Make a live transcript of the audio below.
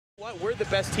We're the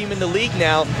best team in the league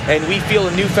now, and we feel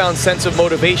a newfound sense of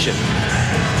motivation.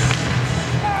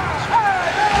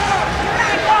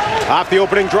 Off the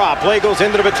opening draw, play goes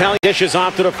into the Battalion, dishes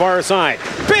off to the far side.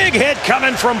 Big hit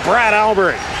coming from Brad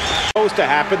Albert. Supposed to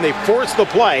happen, they force the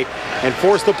play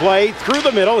through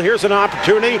the middle. Here's an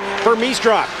opportunity for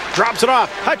Burmistrov. Drops it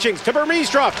off, Hutchings to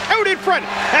Burmistrov, out in front,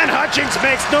 and Hutchings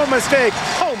makes no mistake.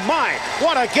 Oh my,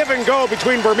 what a give and go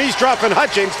between Burmistrov and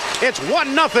Hutchings. It's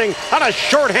 1-0 on a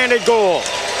shorthanded goal.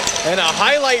 And a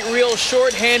highlight reel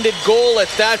shorthanded goal at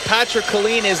that. Patrick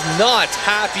Colleen is not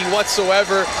happy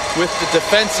whatsoever with the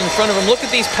defense in front of him. Look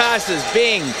at these passes.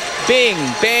 Bing, bing,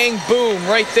 bang, boom.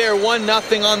 Right there,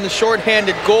 1-0 on the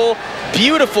shorthanded goal.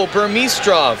 Beautiful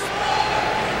Burmistrov.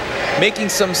 Making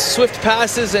some swift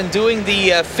passes and doing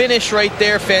the finish right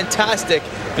there. Fantastic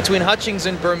between Hutchings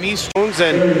and Burmistrov. Jones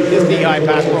and his knee-high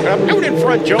pass broken up. Out in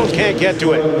front, Jones can't get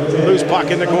to it. Loose puck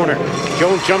in the corner.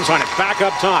 Jones jumps on it, back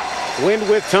up top. Wind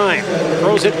with time.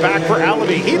 Throws it back for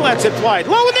Alavie. He lets it fly.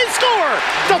 Low and they score!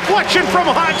 Deflection from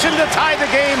Hodgson to tie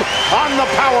the game on the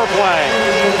power play.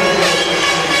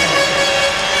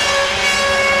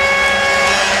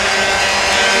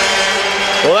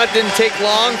 Well, that didn't take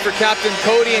long for Captain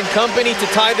Cody and company to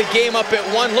tie the game up at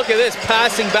 1. Look at this,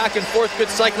 passing back and forth,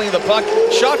 good cycling of the puck.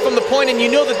 Shot from the point, and you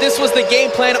know that this was the game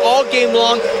plan all game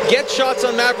long. Get shots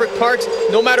on Maverick Parks,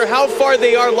 no matter how far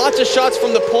they are. Lots of shots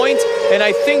from the point, and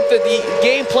I think that the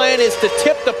game plan is to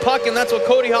tip the puck, and that's what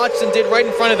Cody Hodgson did right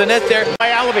in front of the net there.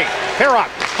 By Alavie, Perrock,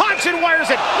 Hodgson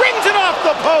wires it, rings it off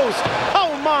the post.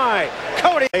 Oh my,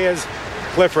 Cody is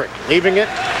Clifford, leaving it,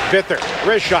 Pither,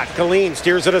 wrist shot, Colleen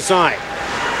steers it aside.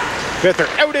 Pither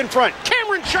out in front,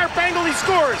 Cameron sharp angle, he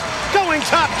scores, going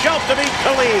top shelf to beat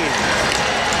Colleen.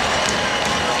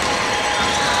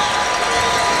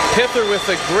 Pither with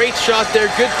a great shot there,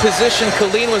 good position.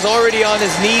 Colleen was already on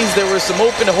his knees. There were some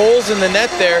open holes in the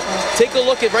net there. Take a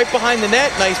look at right behind the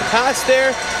net, nice pass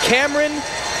there. Cameron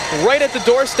right at the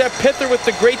doorstep, Pither with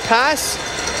the great pass,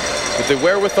 with the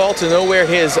wherewithal to know where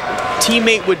his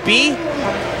teammate would be.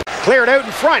 Cleared out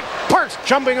in front, Parks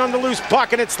jumping on the loose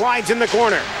puck and it slides in the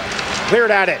corner.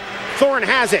 Cleared at it. Thorne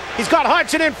has it. He's got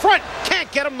Hodgson in front.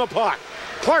 Can't get him the puck.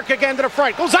 Clark again to the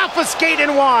front. Goes off a skate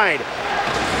and wide.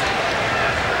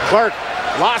 Clark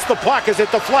lost the puck as it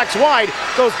deflects wide.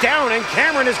 Goes down and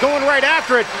Cameron is going right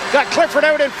after it. Got Clifford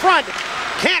out in front.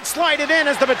 Can't slide it in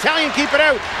as the Battalion keep it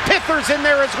out. Pither's in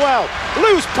there as well.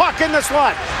 Loose puck in the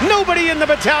slot. Nobody in the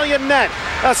Battalion net.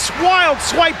 A wild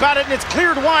swipe at it and it's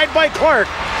cleared wide by Clark.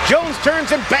 Jones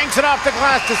turns and banks it off the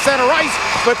glass to center ice,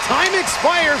 but time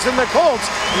expires and the Colts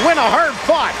win a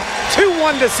hard-fought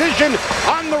 2-1 decision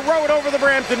on the road over the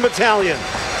Brampton Battalion.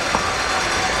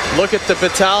 Look at the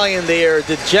Battalion, they are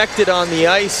dejected on the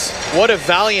ice. What a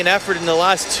valiant effort in the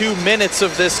last 2 minutes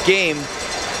of this game.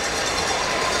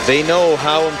 They know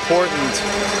how important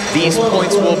these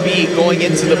points will be going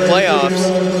into the playoffs.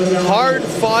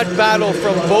 Hard-fought battle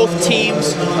from both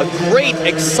teams. A great,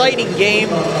 exciting game.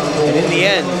 And in the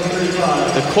end,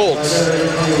 the Colts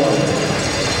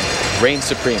reign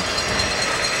supreme.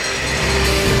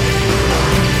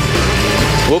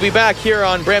 We'll be back here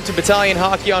on Brampton Battalion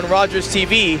Hockey on Rogers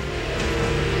TV.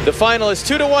 The final is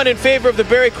 2-1 in favor of the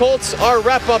Barrie Colts. Our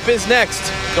wrap-up is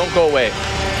next. Don't go away.